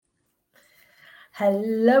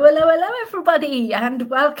Hello, hello, hello, everybody, and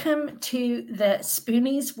welcome to the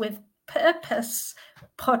Spoonies with Purpose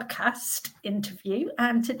podcast interview.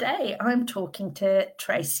 And today I'm talking to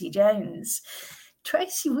Tracey Jones.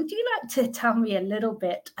 Tracey, would you like to tell me a little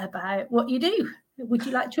bit about what you do? Would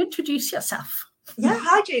you like to introduce yourself? Yeah,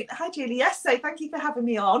 hi Julie. Yes, so thank you for having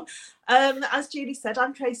me on. As Julie said,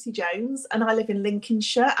 I'm Tracey Jones and I live in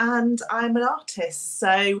Lincolnshire and I'm an artist.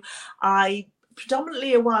 So I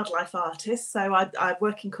predominantly a wildlife artist, so I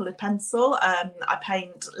work in coloured pencil. I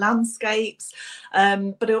paint landscapes,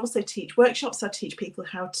 but I also teach workshops. I teach people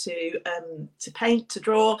how to paint, to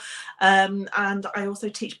draw, and I also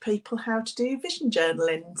teach people how to do vision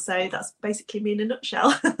journaling. So that's basically me in a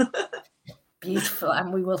nutshell. Beautiful,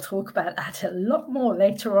 and we will talk about that a lot more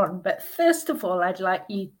later on. But first of all, I'd like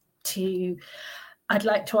to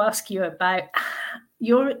ask you about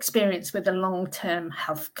your experience with a long-term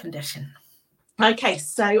health condition. Okay,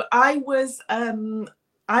 so I was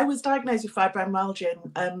diagnosed with fibromyalgia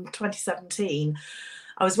in 2017.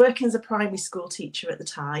 I was working as a primary school teacher at the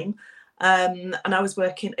time, and I was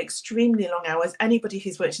working extremely long hours. Anybody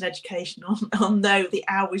who's worked in education will know the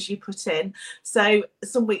hours you put in. So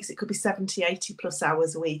some weeks it could be 70, 80 plus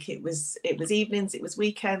hours a week. It was evenings, it was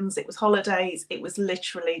weekends, it was holidays. It was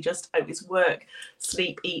literally just, it was work,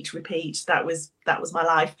 sleep, eat, repeat. That was my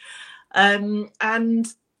life. And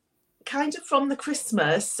kind of from the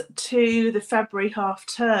Christmas to the February half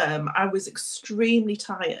term, I was extremely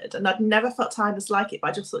tired, and I'd never felt tiredness like it. But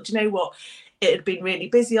I just thought, you know what? It had been really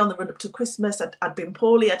busy on the run up to Christmas. I'd been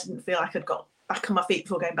poorly. I didn't feel like I'd got back on my feet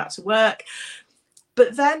before going back to work.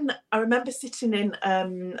 But then I remember sitting in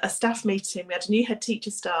a staff meeting. We had a new head teacher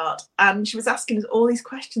start, and she was asking us all these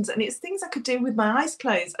questions, and it's things I could do with my eyes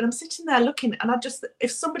closed. And I'm sitting there looking, and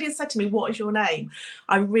if somebody had said to me, "What is your name?"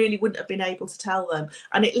 I really wouldn't have been able to tell them.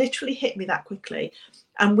 And it literally hit me that quickly.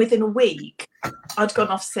 And within a week, I'd gone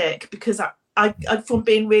off sick because I from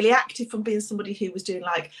being really active, from being somebody who was doing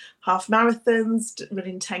like half marathons,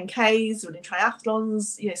 running 10Ks, running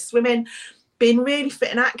triathlons, swimming, being really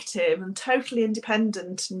fit and active and totally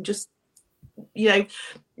independent, and just,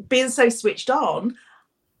 being so switched on.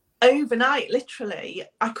 Overnight, literally,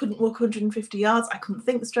 I couldn't walk 150 yards. I couldn't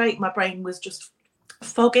think straight. My brain was just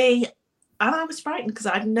foggy, and I was frightened because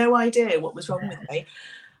I had no idea what was wrong with me.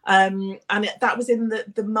 That was in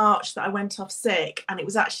the March that I went off sick, and it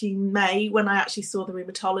was actually May when I actually saw the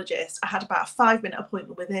rheumatologist. I had about a 5-minute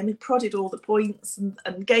appointment with him. He prodded all the points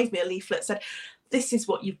and gave me a leaflet, said, "This is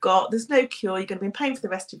what you've got. There's no cure. You're going to be in pain for the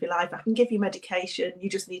rest of your life. I can give you medication. You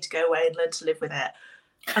just need to go away and learn to live with it."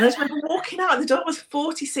 And I just remember walking out the door. I was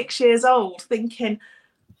 46 years old, thinking,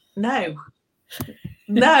 no,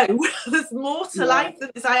 there's more to life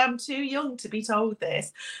than this. I am too young to be told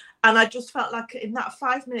this. And I just felt like in that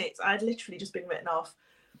 5 minutes, I had literally just been written off.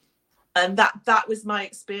 And that was my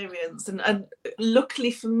experience. And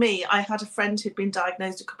luckily for me, I had a friend who'd been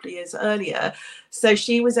diagnosed a couple of years earlier. So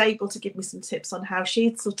she was able to give me some tips on how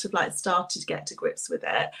she'd sort of like started to get to grips with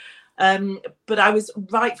it. But I was,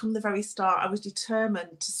 right from the very start, I was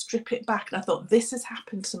determined to strip it back. And I thought, this has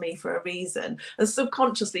happened to me for a reason. And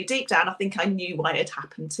subconsciously, deep down, I think I knew why it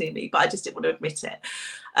happened to me, but I just didn't want to admit it.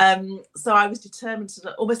 So I was determined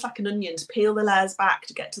to, almost like an onion, to peel the layers back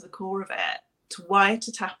to get to the core of it, to why it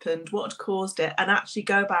had happened, what had caused it, and actually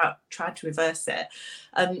go about trying to reverse it.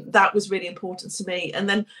 And that was really important to me. And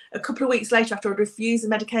then a couple of weeks later, after I'd refused the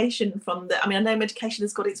medication I know medication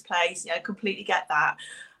has got its place, I completely get that.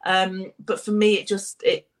 But for me,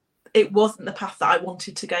 it wasn't the path that I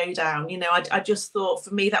wanted to go down. I just thought,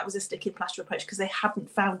 for me, that was a sticking plaster approach because they hadn't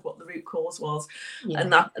found what the root cause was. Yeah.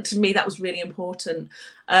 And that, to me, that was really important.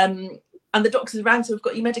 And the doctors rang, "So we've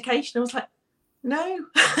got your medication." I was like, no,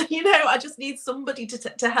 I just need somebody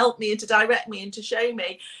to help me and to direct me and to show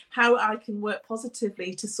me how I can work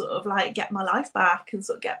positively to sort of like get my life back and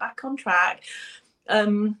sort of get back on track.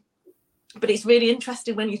 But it's really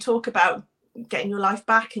interesting when you talk about getting your life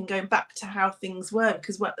back and going back to how things were,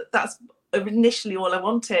 because that's initially all I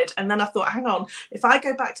wanted. And then I thought, hang on, if I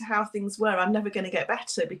go back to how things were, I'm never going to get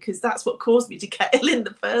better, because that's what caused me to get ill in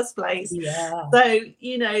the first place. Yeah. So,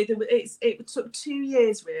 it took 2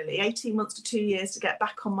 years, really, 18 months to 2 years to get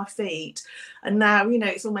back on my feet. And now,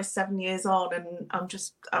 it's almost 7 years on, and I'm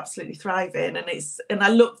just absolutely thriving. And I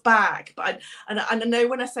look back, but I know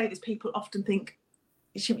when I say this, people often think,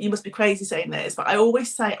 you must be crazy saying this, but I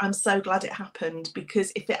always say I'm so glad it happened,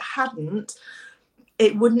 because if it hadn't,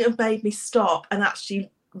 it wouldn't have made me stop and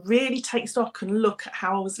actually really take stock and look at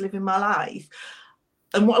how I was living my life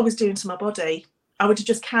and what I was doing to my body. I would have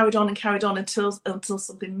just carried on until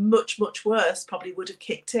something much, much worse probably would have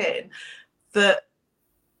kicked in, that,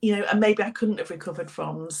 and maybe I couldn't have recovered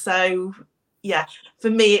from. So yeah, for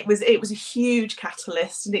me it was a huge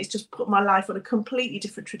catalyst, and it's just put my life on a completely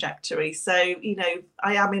different trajectory. So, you know,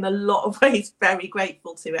 I am in a lot of ways very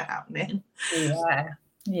grateful to it happening.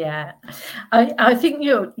 Yeah. I think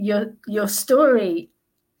your story,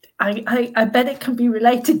 I bet it can be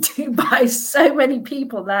related to by so many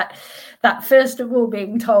people, that first of all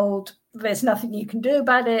being told there's nothing you can do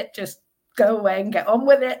about it, just go away and get on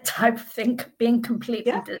with it type of thing, being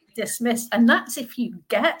completely dismissed. And that's if you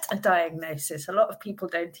get a diagnosis. A lot of people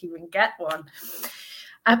don't even get one.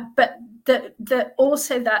 But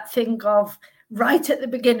also that thing of right at the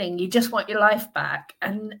beginning, you just want your life back.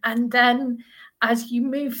 And then as you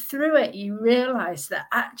move through it, you realize that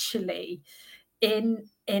actually in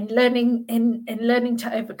learning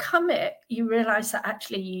to overcome it, you realize that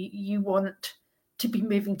actually you want to be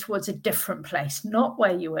moving towards a different place, not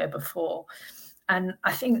where you were before. And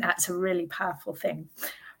I think that's a really powerful thing.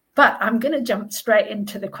 But I'm going to jump straight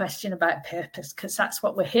into the question about purpose, because that's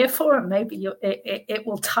what we're here for, and maybe it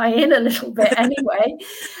will tie in a little bit anyway.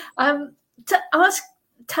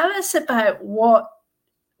 Tell us about what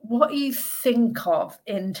you think of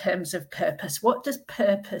in terms of purpose. What does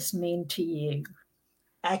purpose mean to you?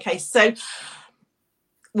 Okay, so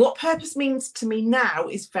what purpose means to me now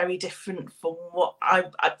is very different from what I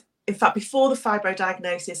in fact, before the fibro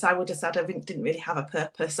diagnosis, I would have said I didn't really have a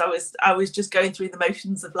purpose. I was just going through the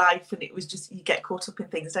motions of life, and it was just, you get caught up in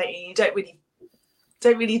things, don't you? You don't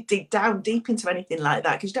really dig down deep into anything like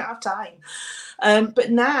that because you don't have time.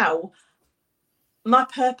 But now, my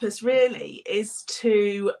purpose really is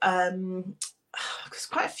to, there's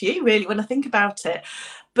quite a few really when I think about it,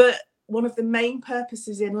 but one of the main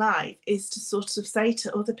purposes in life is to sort of say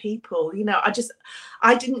to other people, you know,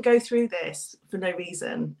 I didn't go through this for no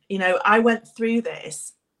reason. You know, I went through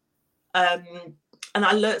this and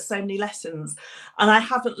I learnt so many lessons, and I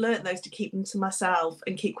haven't learnt those to keep them to myself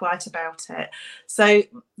and keep quiet about it. So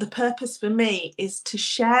the purpose for me is to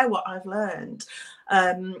share what I've learned,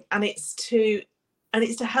 and it's to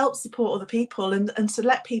help support other people and to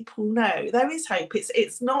let people know there is hope.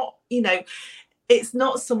 It's not, you know, it's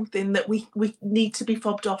not something that we need to be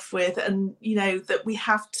fobbed off with, and, you know, that we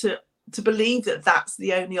have to believe that that's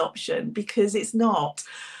the only option, because it's not.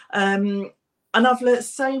 And I've learned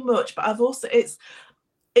so much, but I've also, it's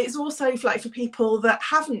also like for people that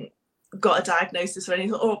haven't got a diagnosis or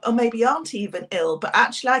anything, or maybe aren't even ill, but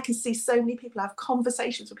actually I can see so many people, have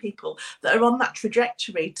conversations with people that are on that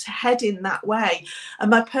trajectory to head in that way. And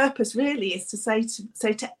my purpose really is to say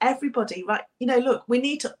to everybody, right, you know, look, we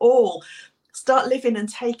need to all start living and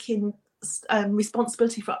taking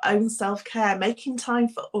responsibility for our own self-care, making time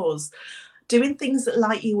for us, doing things that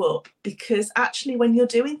light you up, because actually when you're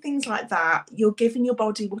doing things like that, you're giving your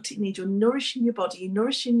body what it needs, you're nourishing your body, you're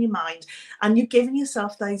nourishing your mind, and you're giving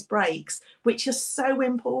yourself those breaks, which are so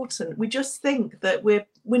important. We just think that we're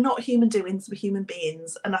not human doings, we're human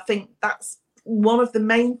beings, and I think that's one of the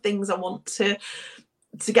main things I want to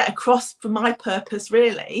get across for my purpose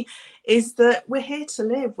really, is that we're here to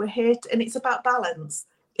live, and it's about balance.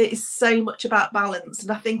 It is so much about balance, and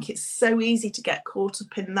I think it's so easy to get caught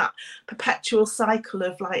up in that perpetual cycle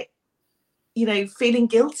of, like, you know, feeling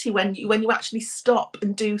guilty when you actually stop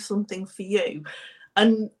and do something for you.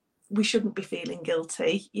 And we shouldn't be feeling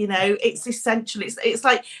guilty, you know. It's essential. It's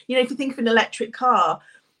like, you know, if you think of an electric car,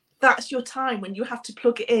 that's your time when you have to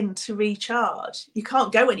plug it in to recharge. You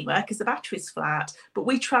can't go anywhere because the battery's flat, but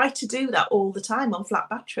we try to do that all the time on flat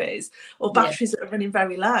batteries, or batteries that are running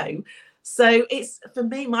very low. So it's, for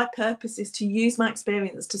me, my purpose is to use my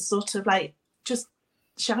experience to sort of like just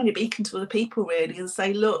shine a beacon to other people really, and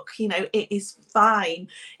say, look, you know, it is fine.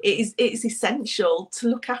 It's essential to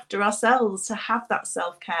look after ourselves, to have that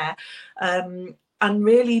self-care, and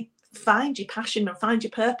really find your passion and find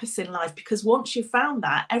your purpose in life, because once you've found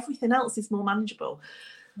that, everything else is more manageable.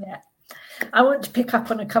 Yeah. I want to pick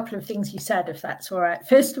up on a couple of things you said, if that's all right.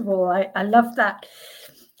 First of all, I love that.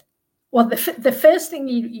 Well, the first thing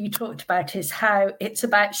you talked about is how it's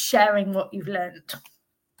about sharing what you've learned.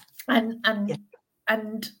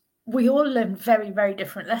 And we all learn very, very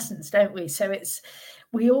different lessons, don't we? So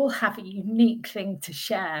we all have a unique thing to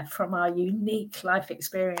share from our unique life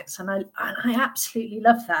experience. And I absolutely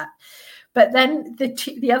love that. But then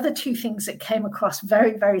the other two things that came across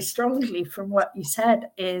very, very strongly from what you said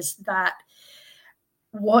is that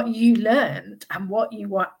what you learned and what you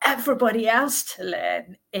want everybody else to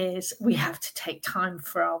learn is we have to take time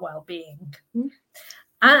for our well-being. Mm-hmm.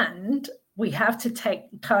 And we have to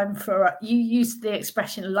take time for, you use the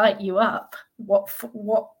expression light you up. What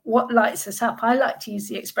lights us up? I like to use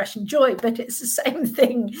the expression joy, but it's the same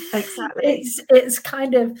thing. Exactly. It's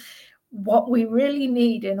kind of what we really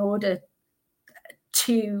need in order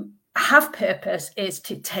to have purpose is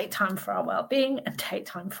to take time for our well-being and take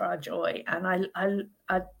time for our joy. And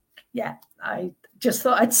I just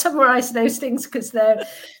thought I'd summarize those things because they're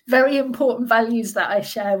very important values that I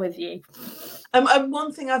share with you. And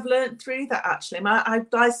one thing I've learned through that, actually,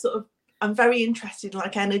 I'm very interested in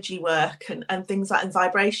like energy work and things like, and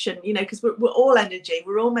vibration, you know, because we're all energy,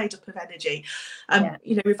 we're all made up of energy.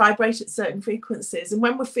 You know, we vibrate at certain frequencies, and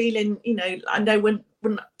when we're feeling, you know, I know when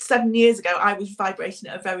 7 years ago I was vibrating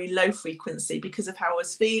at a very low frequency because of how I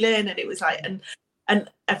was feeling, and it was like and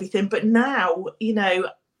everything, but now, you know,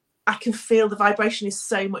 I can feel the vibration is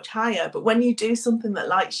so much higher. But when you do something that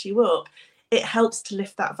lights you up, it helps to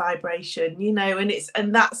lift that vibration, you know, and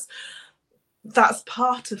that's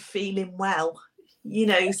part of feeling well, you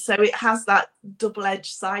know. So it has that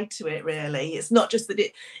double-edged side to it, really. It's not just that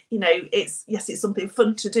it, you know, it's something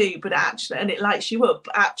fun to do, but actually, and it lights you up,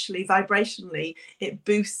 but actually vibrationally it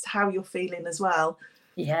boosts how you're feeling as well.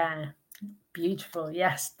 Yeah, beautiful.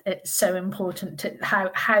 Yes, it's so important to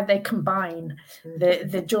how they combine.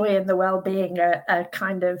 The joy and the well-being are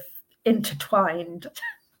kind of intertwined.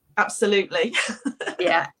 Absolutely.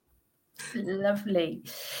 Yeah, lovely.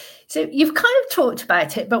 So you've kind of talked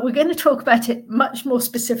about it, but we're going to talk about it much more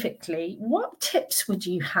specifically. What tips would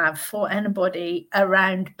you have for anybody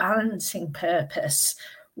around balancing purpose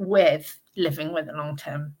with living with a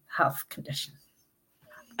long-term health condition?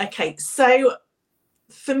 Okay, so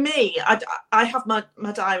for me, I have my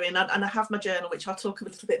diary and I have my journal, which I'll talk a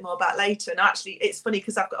little bit more about later. And actually, it's funny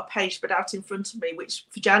because I've got a page spread out in front of me, which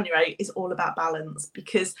for January is all about balance,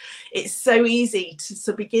 because it's so easy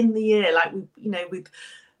to begin the year like with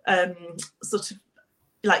sort of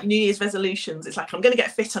like New Year's resolutions. It's like, I'm going to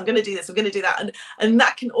get fit, I'm going to do this, I'm going to do that, and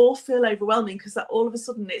that can all feel overwhelming, because that all of a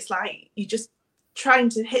sudden it's like you just trying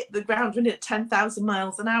to hit the ground running at 10,000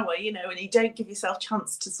 miles an hour, you know, and you don't give yourself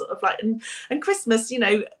chance to sort of like, and Christmas, you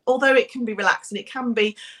know, although it can be relaxing, it can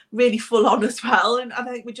be really full on as well, and I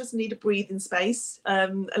think we just need a breathing space a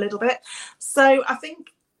little bit. So I think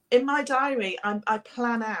in my diary I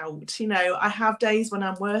plan out, you know, I have days when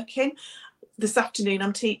I'm working. This afternoon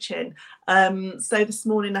I'm teaching, so this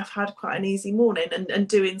morning I've had quite an easy morning and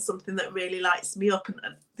doing something that really lights me up, and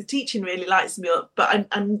the teaching really lights me up, but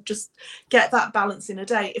and just get that balance in a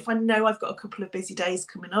day. If I know I've got a couple of busy days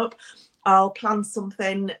coming up, I'll plan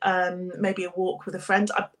something, maybe a walk with a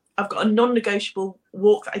friend. I've got a non-negotiable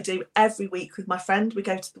walk that I do every week with my friend. We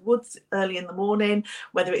go to the woods early in the morning,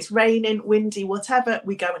 whether it's raining, windy, whatever,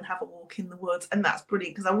 we go and have a walk in the woods, and that's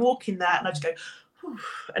brilliant because I walk in there and I just go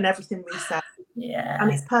and everything resets. Yeah,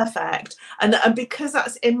 and it's perfect, and because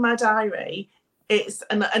that's in my diary, it's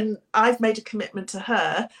and I've made a commitment to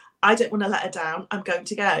her. I don't want to let her down. I'm going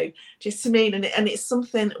to go. Just to me, and it's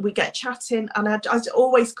something we get chatting, and I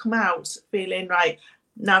always come out feeling right.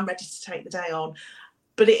 Now I'm ready to take the day on.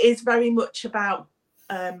 But it is very much about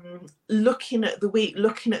looking at the week,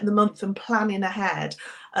 looking at the month, and planning ahead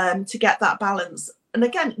to get that balance. And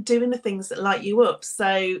again, doing the things that light you up.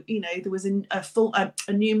 So, you know, there was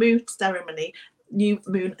a new moon ceremony,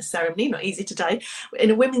 not easy today, in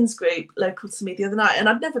a women's group local to me the other night. And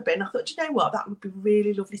I'd never been. I thought, you know what, that would be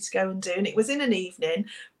really lovely to go and do. And it was in an evening,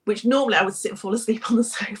 which normally I would sit and fall asleep on the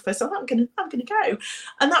sofa. So I'm gonna go.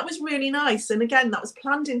 And that was really nice. And again, that was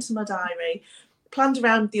planned into my diary, planned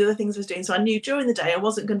around the other things I was doing. So I knew during the day I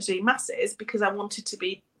wasn't going to do masses because I wanted to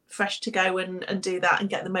be fresh to go and do that and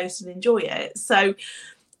get the most and enjoy it. So,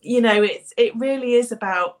 you know, it really is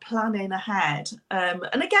about planning ahead.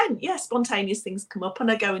 And again, spontaneous things come up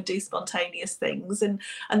and I go and do spontaneous things, and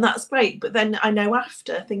that's great. But then I know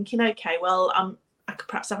after, thinking, okay, well, I could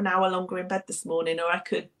perhaps have an hour longer in bed this morning, or I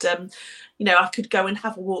could, I could go and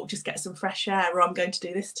have a walk, just get some fresh air, or I'm going to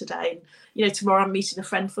do this today. And, you know, tomorrow I'm meeting a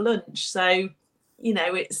friend for lunch. So, you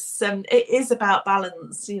know, it is about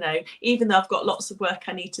balance. You know, even though I've got lots of work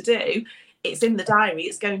I need to do, it's in the diary,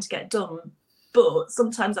 it's going to get done. But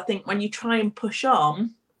sometimes I think when you try and push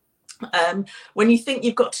on, when you think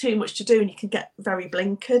you've got too much to do, and you can get very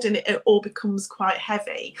blinkered, and it all becomes quite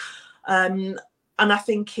heavy. And I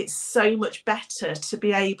think it's so much better to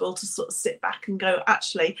be able to sort of sit back and go,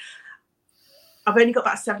 actually, I've only got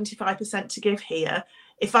about 75% to give here.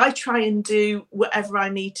 If I try and do whatever I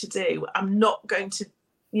need to do, I'm not going to,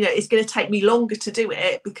 you know, it's going to take me longer to do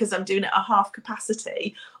it because I'm doing it at half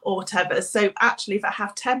capacity or whatever. So actually, if I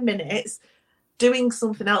have 10 minutes doing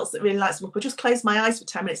something else that really lights me up, or just close my eyes for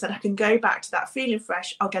 10 minutes, and I can go back to that feeling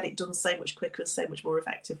fresh, I'll get it done so much quicker and so much more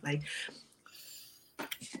effectively.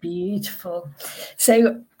 Beautiful.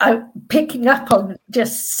 So picking up on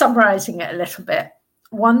just summarising it a little bit,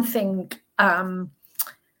 one thing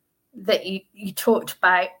that you talked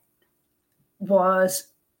about was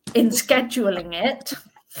in scheduling it,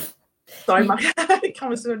 Sorry, my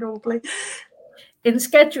camera's so wobbly. In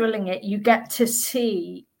scheduling it, you get to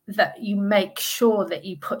see that you make sure that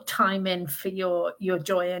you put time in for your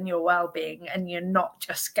joy and your well-being, and you're not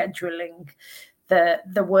just scheduling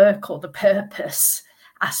the work or the purpose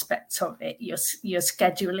aspects of it. You're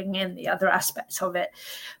scheduling in the other aspects of it,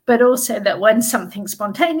 but also that when something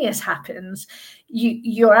spontaneous happens,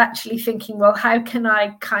 you're actually thinking, well, how can I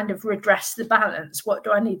kind of redress the balance? What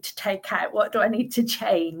do I need to take out? What do I need to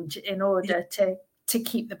change in order to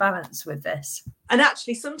keep the balance with this? And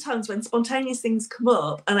actually, sometimes when spontaneous things come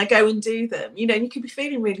up and I go and do them, you know, you could be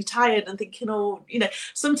feeling really tired and thinking, oh, you know,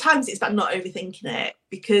 sometimes it's about not overthinking it,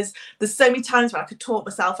 because there's so many times where I could talk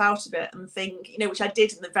myself out of it and think, you know, which I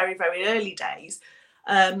did in the very, very early days.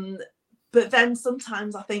 But then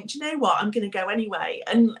sometimes I think, do you know what, I'm going to go anyway.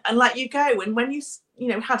 And like you go, and when you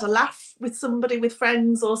know, had a laugh with somebody, with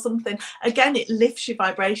friends or something, again, it lifts your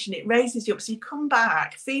vibration, it raises you up. So you come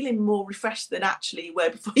back feeling more refreshed than actually you were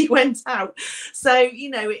before you went out. So, you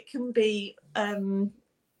know, it can be,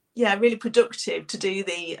 really productive to do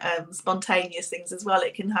the spontaneous things as well.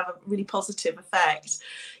 It can have a really positive effect.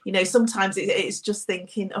 You know, sometimes it's just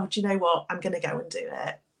thinking, oh, do you know what, I'm going to go and do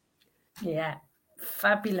it. Yeah.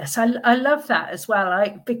 Fabulous. I love that as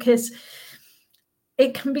well, because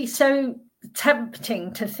it can be so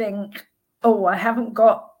tempting to think, oh, I haven't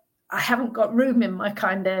got room in my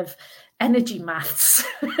kind of energy maths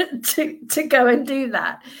to go and do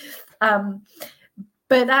that.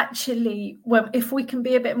 But actually, if we can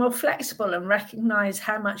be a bit more flexible and recognize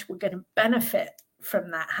how much we're going to benefit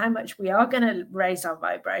from that, how much we are going to raise our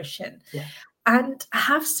vibration, and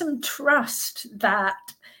have some trust that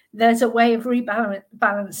there's a way of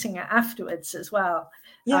rebalancing it afterwards as well.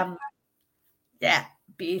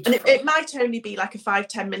 Beautiful. And it might only be like a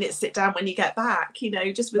 5-10 minute sit down when you get back, you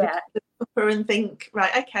know, just with a cuppa and think,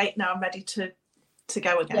 right, okay, now I'm ready to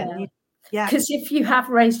go again. Because if you have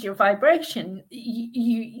raised your vibration,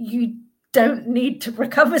 you don't need to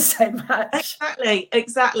recover so much.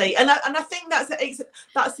 Exactly. And I think that's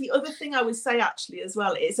the other thing I would say actually as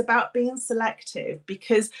well. It's about being selective,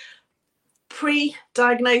 because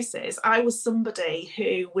pre-diagnosis, I was somebody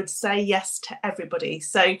who would say yes to everybody.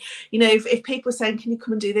 So, you know, if people were saying, can you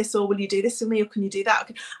come and do this, or will you do this for me, or can you do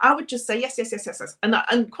that, I would just say yes.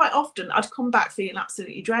 And quite often I'd come back feeling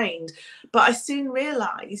absolutely drained. But I soon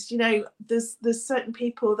realized, you know, there's certain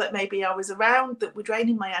people that maybe I was around that were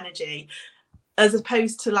draining my energy, as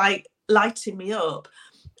opposed to like lighting me up.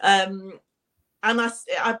 And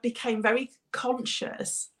I became very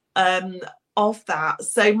conscious of that.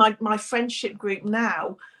 So my friendship group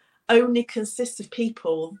now only consists of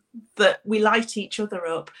people that we light each other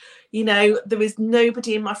up. You know, there is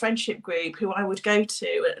nobody in my friendship group who I would go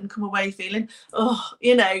to and come away feeling, oh,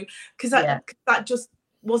 you know, because that just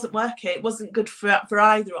wasn't working. It wasn't good for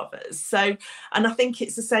either of us. So, and I think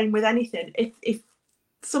it's the same with anything. If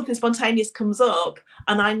something spontaneous comes up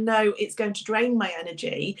and I know it's going to drain my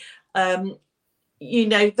energy, you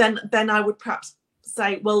know, then I would perhaps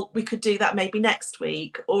say, well, we could do that maybe next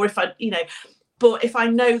week, or if I, you know, but if I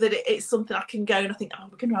know that it's something I can go and I think, oh,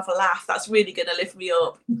 we're going to have a laugh, that's really going to lift me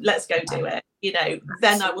up, let's go do it, you know,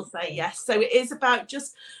 then I will say yes. So it is about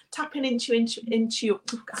just tapping into your,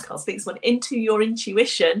 I can't speak this one, into your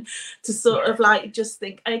intuition to sort of like just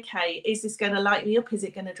think, okay, is this going to light me up, is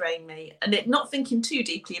it going to drain me? And it not thinking too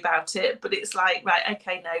deeply about it, but it's like, right,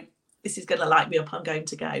 okay, no, this is going to light me up, I'm going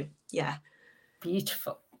to go. Yeah.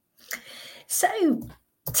 Beautiful. So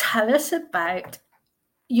tell us about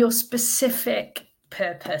your specific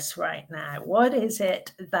purpose right now. What is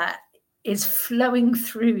it that is flowing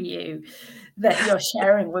through you that you're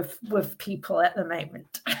sharing with people at the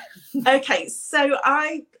moment? Okay, so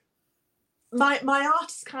my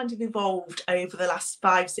art has kind of evolved over the last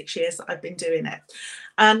 5-6 years that I've been doing it.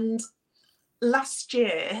 And last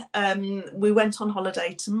year we went on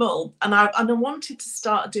holiday to Mull, and I wanted to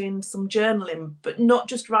start doing some journaling, but not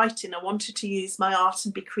just writing. I wanted to use my art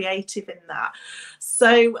and be creative in that.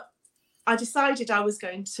 So I decided I was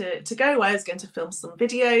going to go away. I was going to film some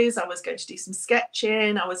videos, I was going to do some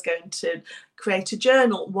sketching, I was going to create a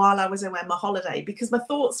journal while I was away on my holiday, because my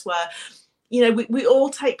thoughts were, you know, we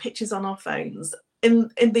all take pictures on our phones.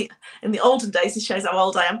 In the olden days, this shows how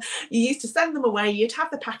old I am, you used to send them away, you'd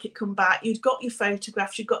have the packet come back, you'd got your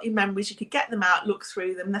photographs, you'd got your memories, you could get them out, look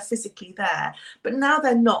through them, they're physically there. But now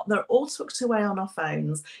they're not, they're all tucked away on our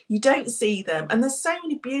phones, you don't see them, and there's so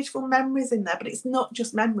many beautiful memories in there. But it's not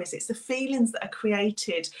just memories, it's the feelings that are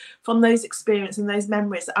created from those experiences and those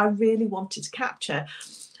memories that I really wanted to capture.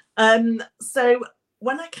 So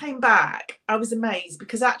when I came back, I was amazed,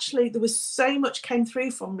 because actually there was so much came through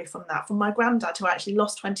from me from my granddad, who I actually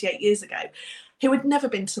lost 28 years ago, who had never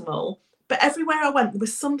been to Mull. But everywhere I went, there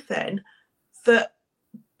was something that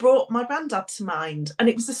brought my granddad to mind, and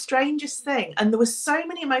it was the strangest thing. And there were so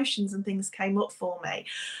many emotions and things came up for me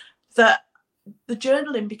that the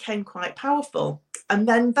journaling became quite powerful. And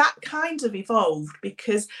then that kind of evolved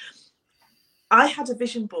because I had a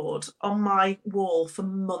vision board on my wall for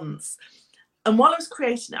months, and while I was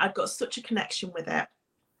creating it, I'd got such a connection with it.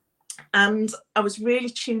 And I was really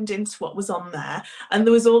tuned into what was on there, and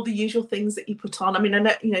there was all the usual things that you put on. I mean, I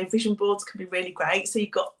know, you know, vision boards can be really great. So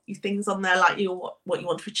you've got your things on there like what you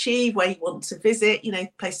want to achieve, where you want to visit, you know,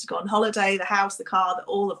 place to go on holiday, the house, the car,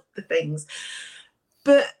 all of the things.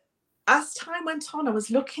 But as time went on, I was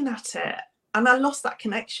looking at it and I lost that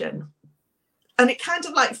connection, and it kind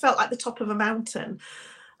of like felt like the top of a mountain.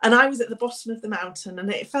 And I was at the bottom of the mountain, and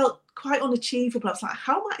it felt quite unachievable. I was like,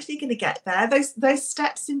 how am I actually going to get there? Those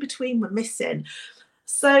steps in between were missing.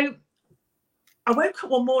 So I woke up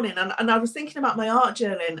one morning and I was thinking about my art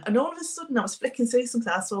journaling, and all of a sudden I was flicking through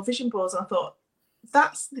something. I saw vision boards, and I thought,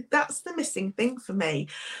 that's the missing thing for me.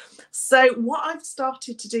 So what I've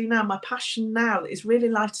started to do now, my passion now that is really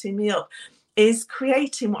lighting me up, is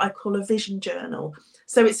creating what I call a vision journal.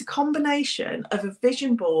 So it's a combination of a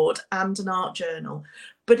vision board and an art journal,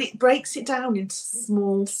 but it breaks it down into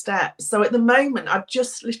small steps. So at the moment, I've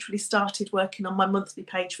just literally started working on my monthly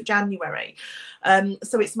page for January.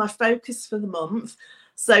 So it's my focus for the month.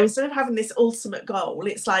 So instead of having this ultimate goal,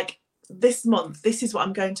 it's like, this month, this is what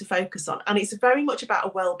I'm going to focus on. And it's very much about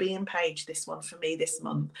a well-being page, this one for me this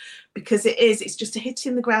month, because it's just a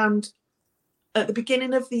hitting the ground at the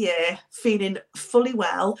beginning of the year, feeling fully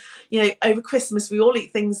well. You know, over Christmas we all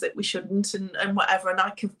eat things that we shouldn't and whatever, and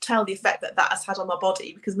I can tell the effect that has had on my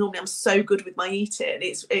body, because normally I'm so good with my eating.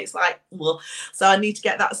 It's like, well, so I need to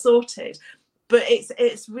get that sorted. But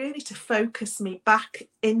it's really to focus me back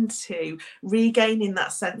into regaining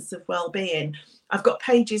that sense of well-being. I've got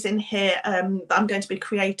pages in here that I'm going to be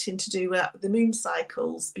creating to do the moon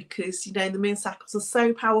cycles, because, you know, the moon cycles are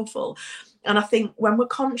so powerful. And I think when we're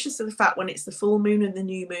conscious of the fact when it's the full moon and the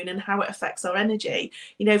new moon and how it affects our energy,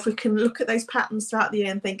 you know, if we can look at those patterns throughout the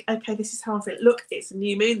year and think, okay, this is how I'm feeling. Look, it's a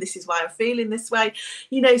new moon. This is why I'm feeling this way.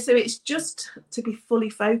 You know, so it's just to be fully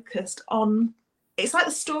focused on, it's like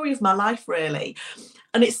the story of my life, really.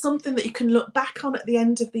 And it's something that you can look back on at the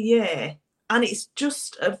end of the year. And it's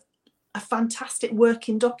just a fantastic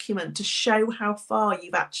working document to show how far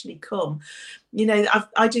you've actually come. You know,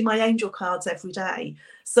 I do my angel cards every day.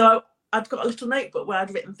 So I'd got a little notebook where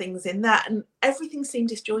I'd written things in that, and everything seemed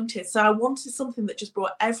disjointed. So I wanted something that just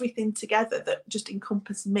brought everything together, that just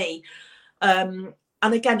encompassed me. And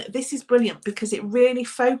again, this is brilliant because it really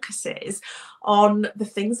focuses on the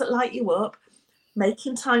things that light you up,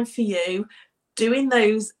 making time for you, doing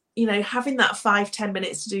those, you know, having that 5-10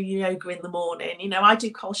 minutes to do yoga in the morning. You know, I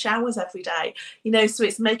do cold showers every day, you know, so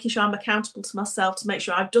it's making sure I'm accountable to myself to make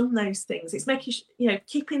sure I've done those things. It's making, you know,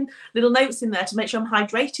 keeping little notes in there to make sure I'm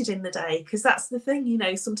hydrated in the day, because that's the thing, you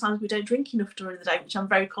know, sometimes we don't drink enough during the day, which I'm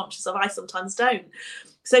very conscious of. I sometimes don't.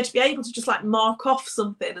 So to be able to just like mark off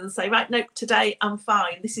something and say, right, no, today I'm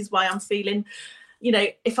fine. This is why I'm feeling, you know,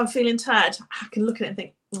 if I'm feeling tired, I can look at it and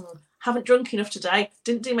think, haven't drunk enough today,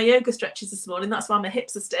 didn't do my yoga stretches this morning, that's why my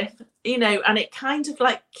hips are stiff, you know, and it kind of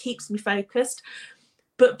like keeps me focused.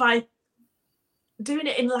 But by doing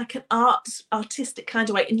it in like an artistic kind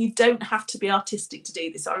of way, and you don't have to be artistic to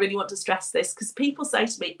do this, I really want to stress this, because people say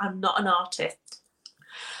to me, I'm not an artist.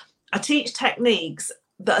 I teach techniques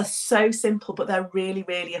that are so simple, but they're really,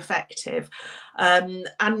 really effective.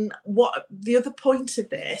 And what the other point of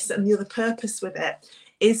this and the other purpose with it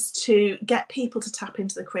is to get people to tap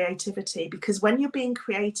into the creativity, because when you're being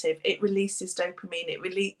creative, it releases dopamine. It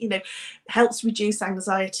really, you know, helps reduce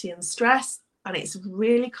anxiety and stress, and it's a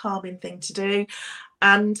really calming thing to do.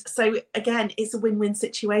 And so again, it's a win-win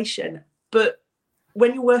situation. But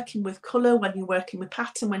when you're working with colour, when you're working with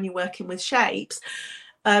pattern, when you're working with shapes,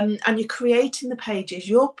 and you're creating the pages,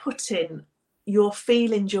 you're putting your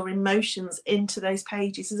feelings, your emotions into those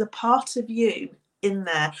pages as a part of you in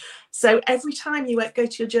there. So every time you go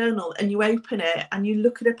to your journal and you open it and you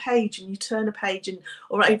look at a page and you turn a page and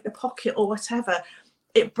or open a pocket or whatever,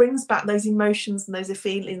 it brings back those emotions and those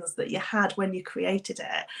feelings that you had when you created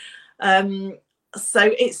it.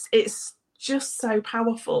 So it's just so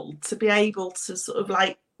powerful to be able to sort of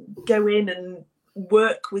like go in and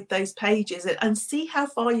work with those pages and see how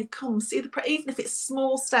far you've come. See even if it's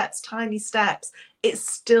small steps, tiny steps, it's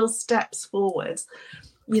still steps forwards,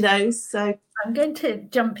 you know. So I'm going to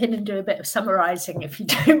jump in and do a bit of summarising, if you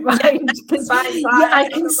don't mind, because I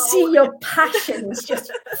can see your passion is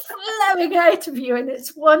just flowing out of you, and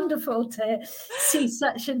it's wonderful to see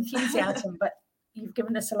such enthusiasm. But you've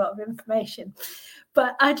given us a lot of information.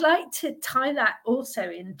 But I'd like to tie that also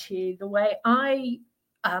into the way I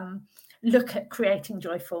look at creating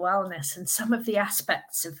joyful wellness and some of the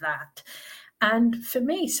aspects of that. And for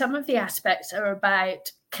me, some of the aspects are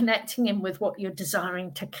about connecting in with what you're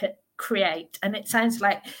desiring to create. And it sounds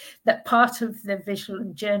like that part of the visual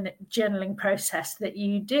journaling process that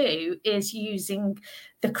you do is using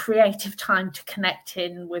the creative time to connect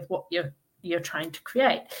in with what you're trying to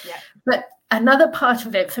create. Yeah. But another part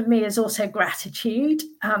of it for me is also gratitude,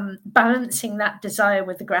 balancing that desire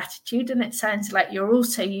with the gratitude. And it sounds like you're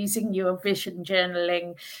also using your vision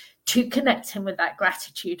journaling to connect in with that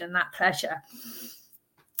gratitude and that pleasure.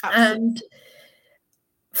 Absolutely. And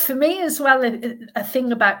for me as well, a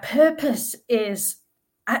thing about purpose is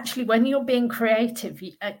actually when you're being creative,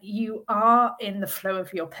 you are in the flow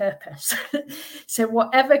of your purpose. So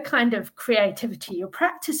whatever kind of creativity you're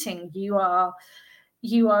practicing, you are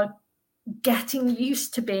getting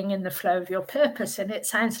used to being in the flow of your purpose. And it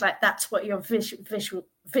sounds like that's what your vision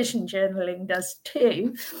journaling does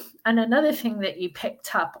too. And another thing that you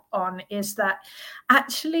picked up on is that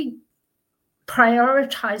actually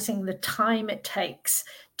prioritizing the time it takes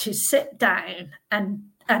to sit down and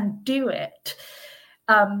do it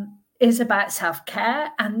is about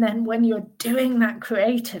self-care. And then when you're doing that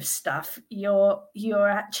creative stuff, you're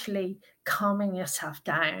actually calming yourself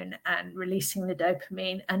down and releasing the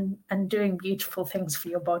dopamine and doing beautiful things for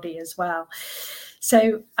your body as well.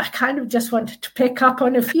 So I kind of just wanted to pick up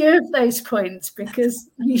on a few of those points because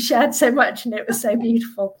you shared so much and it was so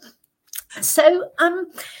beautiful. So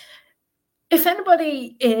if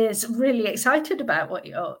anybody is really excited about what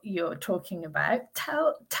you're talking about,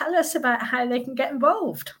 tell us about how they can get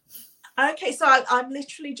involved. Okay, so I'm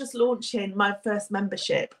literally just launching my first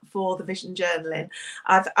membership for the vision journaling.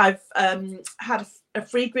 I've had a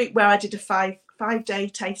free group where I did a five-day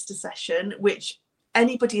taster session, which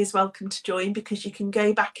anybody is welcome to join because you can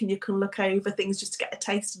go back and you can look over things just to get a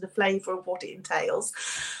taste and a flavour of what it entails.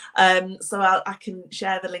 So I can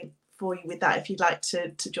share the link for you with that if you'd like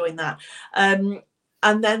to join that.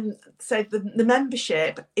 And then, so the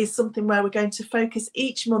membership is something where we're going to focus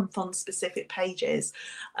each month on specific pages.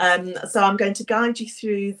 So I'm going to guide you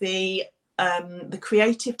through the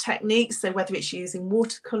creative techniques. So whether it's using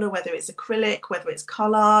watercolour, whether it's acrylic, whether it's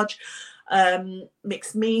collage,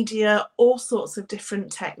 mixed media, all sorts of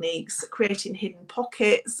different techniques, creating hidden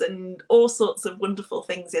pockets and all sorts of wonderful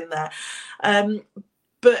things in there.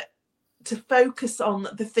 But to focus on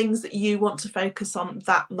the things that you want to focus on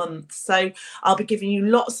that month. So I'll be giving you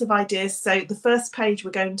lots of ideas. So the first page,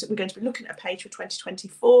 we're going to be looking at a page for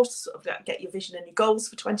 2024 to sort of get your vision and your goals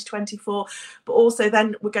for 2024. But also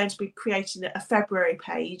then we're going to be creating a February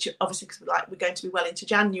page, obviously because we're going to be well into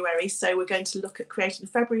January. So we're going to look at creating a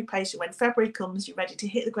February page. So when February comes, you're ready to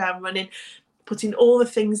hit the ground running, putting all the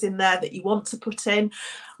things in there that you want to put in.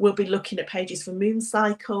 We'll be looking at pages for moon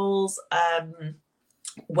cycles,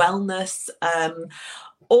 wellness,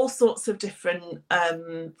 all sorts of different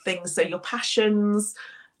things. So your passions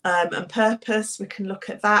and purpose, we can look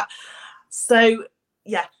at that. So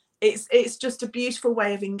yeah, it's just a beautiful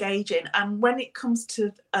way of engaging. And when it comes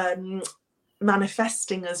to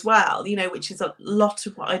manifesting as well, you know, which is a lot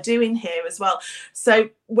of what I do in here as well. So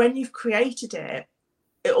when you've created it,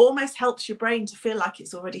 it almost helps your brain to feel like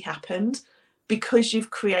it's already happened, because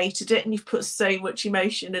you've created it and you've put so much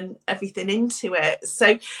emotion and everything into it.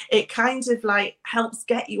 So it kind of like helps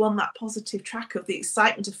get you on that positive track of the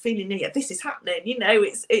excitement of feeling, yeah, this is happening, you know,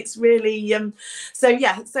 it's really so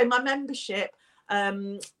yeah. So my membership,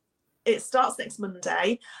 it starts next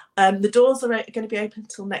Monday. The doors are going to be open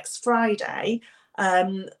until next Friday.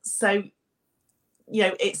 So you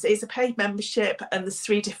know, it's a paid membership and there's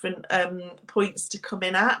 3 different points to come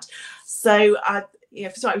in at. So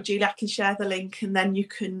if it's right with Julie, I can share the link and then you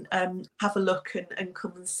can have a look and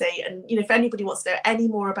come and see. And, you know, if anybody wants to know any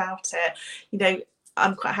more about it, you know,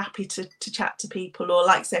 I'm quite happy to chat to people, or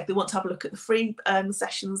like I say, if they want to have a look at the free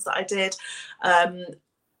sessions that I did and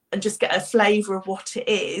just get a flavour of what it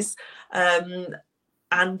is.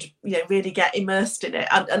 And you know, really get immersed in it,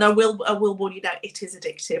 and I will warn you now, it is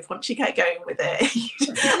addictive once you get going with it.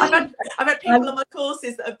 I've had people on my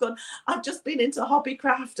courses that have gone, I've just been into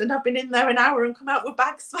hobbycraft and I've been in there an hour and come out with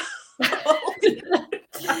bags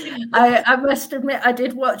I must admit, I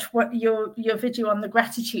did watch your video on the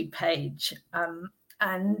gratitude page,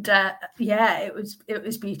 and yeah, it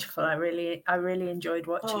was beautiful. I really enjoyed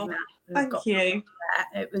watching that. Thank you.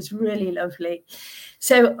 It was really lovely.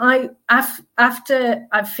 So after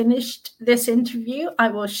I've finished this interview, I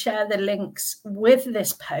will share the links with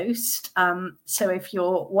this post. So if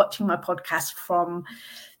you're watching my podcast from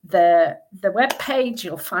the web page,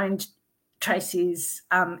 you'll find Tracey's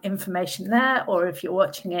information there, or if you're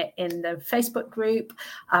watching it in the Facebook group,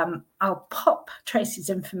 I'll pop Tracey's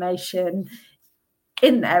information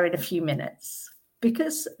in there in a few minutes,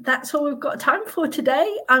 because that's all we've got time for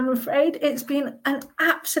today. I'm afraid it's been an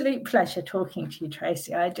absolute pleasure talking to you,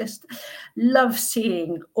 Tracey. I just love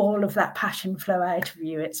seeing all of that passion flow out of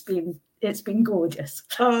you. It's been gorgeous.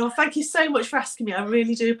 Oh, thank you so much for asking me. I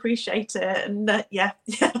really do appreciate it. And yeah,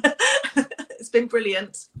 it's been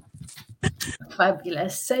brilliant.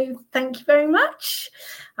 Fabulous. So thank you very much.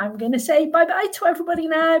 I'm going to say bye-bye to everybody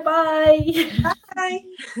now. Bye. Bye.